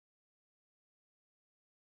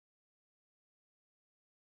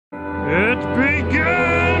It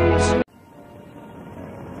begins!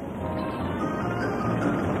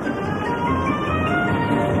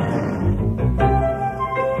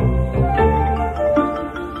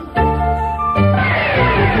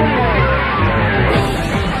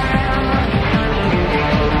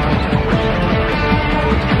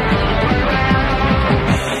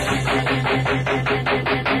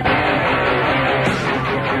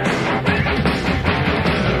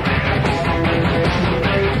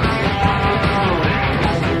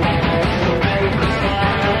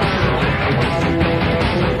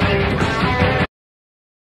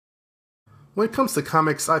 When it comes to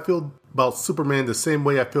comics, I feel about Superman the same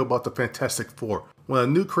way I feel about the Fantastic Four. When a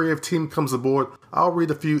new creative team comes aboard, I'll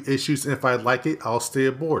read a few issues, and if I like it, I'll stay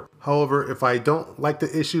aboard. However, if I don't like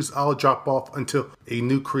the issues, I'll drop off until a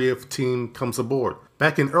new creative team comes aboard.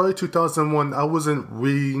 Back in early 2001, I wasn't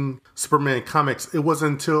reading Superman comics. It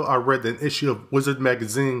wasn't until I read an issue of Wizard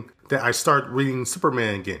magazine that I started reading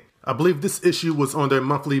Superman again. I believe this issue was on their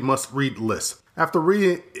monthly must-read list. After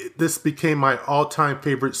reading it, this became my all-time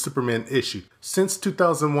favorite Superman issue. Since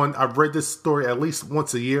 2001, I've read this story at least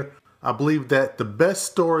once a year. I believe that the best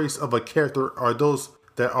stories of a character are those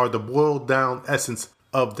that are the boiled-down essence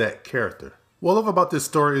of that character. What I love about this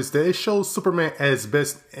story is that it shows Superman at his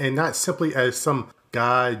best and not simply as some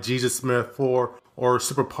guy, Jesus metaphor, or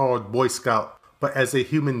superpowered Boy Scout, but as a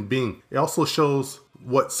human being. It also shows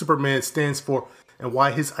what Superman stands for and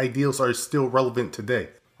why his ideals are still relevant today.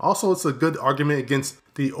 Also, it's a good argument against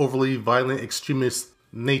the overly violent extremist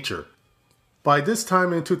nature. By this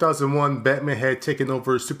time in 2001, Batman had taken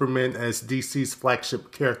over Superman as DC's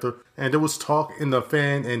flagship character, and there was talk in the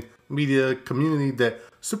fan and media community that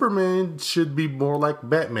Superman should be more like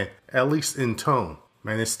Batman, at least in tone.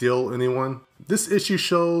 Man of Steel, anyone? This issue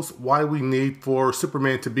shows why we need for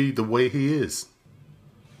Superman to be the way he is.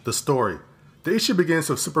 The story. The issue begins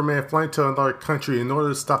with Superman flying to another country in order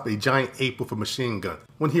to stop a giant ape with a machine gun.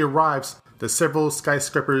 When he arrives, the several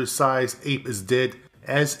skyscraper-sized ape is dead,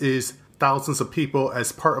 as is thousands of people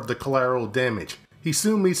as part of the collateral damage. He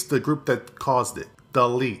soon meets the group that caused it, the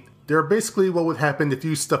Elite. They're basically what would happen if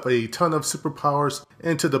you stuff a ton of superpowers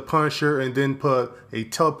into the Punisher and then put a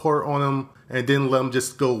teleport on him and then let him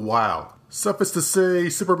just go wild. Suffice to say,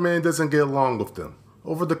 Superman doesn't get along with them.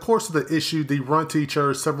 Over the course of the issue, they run into each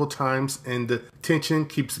other several times and the tension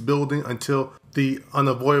keeps building until the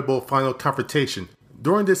unavoidable final confrontation.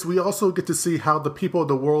 During this, we also get to see how the people of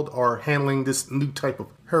the world are handling this new type of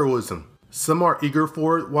heroism. Some are eager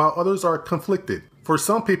for it, while others are conflicted. For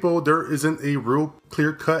some people, there isn't a real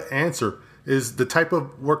clear-cut answer. Is the type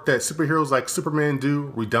of work that superheroes like Superman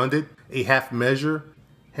do redundant, a half measure?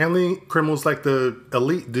 Handling criminals like the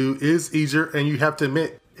Elite do is easier, and you have to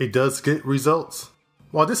admit, it does get results.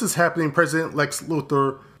 While this is happening, President Lex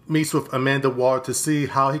Luthor meets with Amanda Waller to see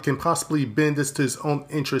how he can possibly bend this to his own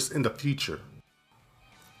interests in the future.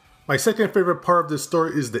 My second favorite part of this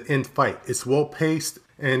story is the end fight. It's well paced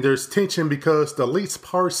and there's tension because the Elite's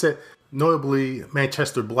power set, notably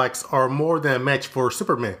Manchester Black's, are more than a match for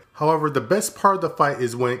Superman. However, the best part of the fight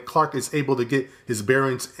is when Clark is able to get his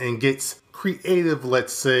bearings and gets creative,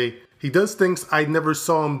 let's say. He does things I never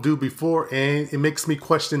saw him do before, and it makes me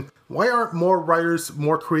question, why aren't more writers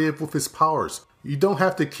more creative with his powers? You don't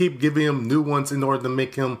have to keep giving him new ones in order to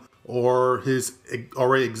make him or his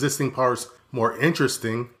already existing powers more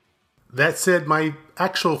interesting. That said, my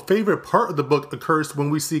actual favorite part of the book occurs when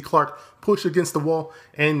we see Clark push against the wall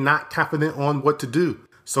and not confident on what to do.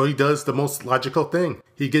 So he does the most logical thing.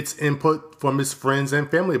 He gets input from his friends and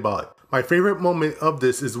family about it. My favorite moment of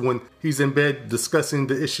this is when he's in bed discussing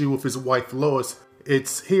the issue with his wife Lois.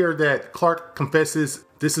 It's here that Clark confesses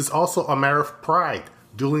this is also a matter of pride,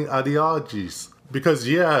 dueling ideologies. Because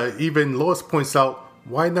yeah, even Lois points out,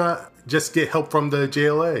 why not just get help from the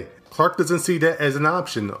JLA? Clark doesn't see that as an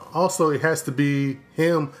option. Also, it has to be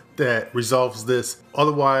him that resolves this.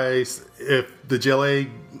 Otherwise, if the JLA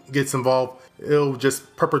gets involved, it'll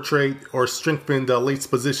just perpetrate or strengthen the Elite's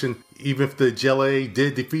position even if the JLA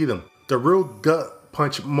did defeat him. The real gut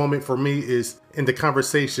punch moment for me is in the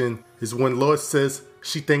conversation is when Lois says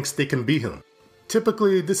she thinks they can beat him.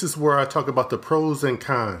 Typically, this is where I talk about the pros and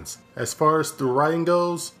cons. As far as the writing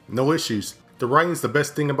goes, no issues. The writing is the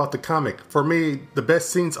best thing about the comic. For me, the best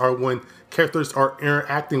scenes are when characters are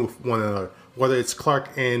interacting with one another. Whether it's Clark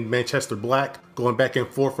and Manchester Black going back and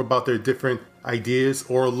forth about their different ideas,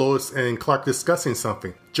 or Lois and Clark discussing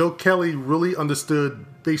something. Joe Kelly really understood,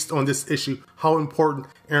 based on this issue, how important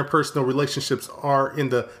interpersonal relationships are in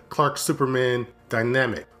the Clark-Superman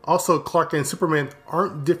dynamic. Also, Clark and Superman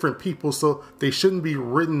aren't different people, so they shouldn't be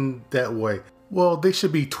written that way. Well, they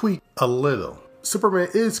should be tweaked a little. Superman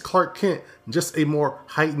is Clark Kent, just a more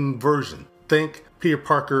heightened version. Think Peter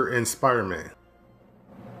Parker and Spider-Man.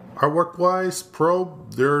 Artwork-wise,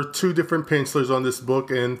 there are 2 different pencilers on this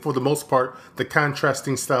book, and for the most part, the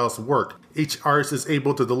contrasting styles work. Each artist is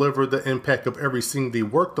able to deliver the impact of every scene they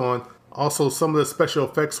worked on. Also, some of the special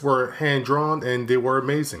effects were hand-drawn, and they were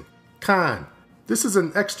amazing. Con. This is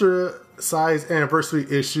an extra size anniversary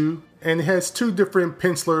issue, and it has 2 different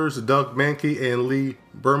pencilers, Doug Mahnke and Lee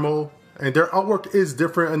Bermejo, and their artwork is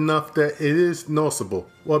different enough that it is noticeable.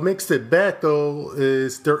 What makes it bad though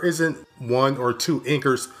is there isn't 1 or 2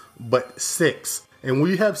 inkers, but 6. And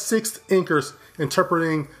when you have 6 inkers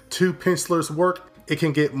interpreting 2 pencilers' work, it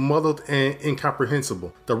can get muddled and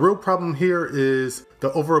incomprehensible. The real problem here is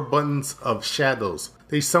the overabundance of shadows.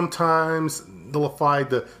 They sometimes nullify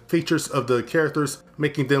the features of the characters,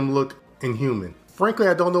 making them look inhuman. Frankly,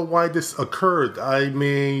 I don't know why this occurred. I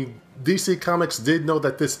mean, DC Comics did know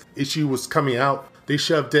that this issue was coming out. They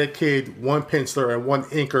should have dedicated 1 penciler and 1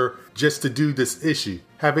 inker just to do this issue.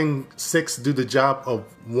 Having 6 do the job of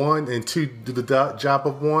 1 and 2 do the job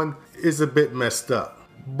of 1 is a bit messed up.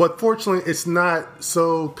 But fortunately, it's not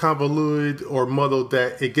so convoluted or muddled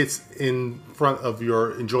that it gets in front of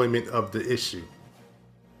your enjoyment of the issue.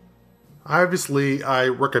 Obviously, I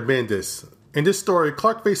recommend this. In this story,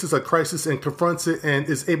 Clark faces a crisis and confronts it and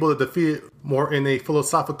is able to defeat it more in a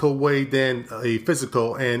philosophical way than a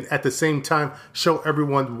physical, and at the same time show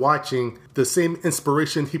everyone watching the same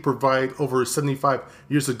inspiration he provided over 75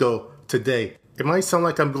 years ago today. It might sound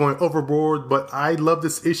like I'm going overboard, but I love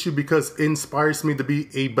this issue because it inspires me to be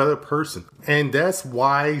a better person. And that's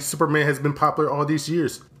why Superman has been popular all these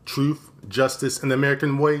years. Truth, justice, and the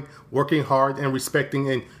American way, working hard and respecting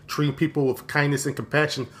and treating people with kindness and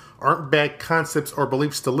compassion aren't bad concepts or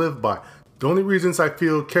beliefs to live by. The only reasons I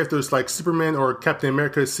feel characters like Superman or Captain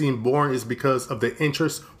America seem boring is because of the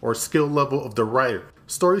interest or skill level of the writer.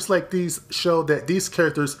 Stories like these show that these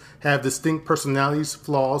characters have distinct personalities,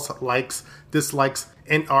 flaws, likes, dislikes,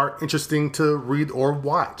 and are interesting to read or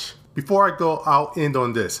watch. Before I go, I'll end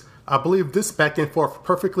on this. I believe this back and forth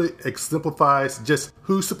perfectly exemplifies just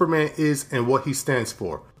who Superman is and what he stands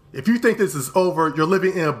for. If you think this is over, you're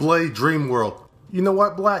living in a bloody dream world. You know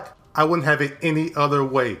what, Black? I wouldn't have it any other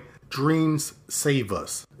way. Dreams save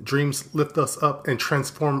us. Dreams lift us up and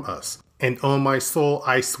transform us. And on my soul,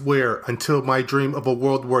 I swear, until my dream of a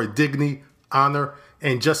world where dignity, honor,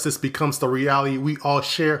 and justice becomes the reality we all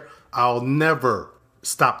share, I'll never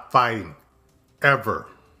stop fighting. Ever.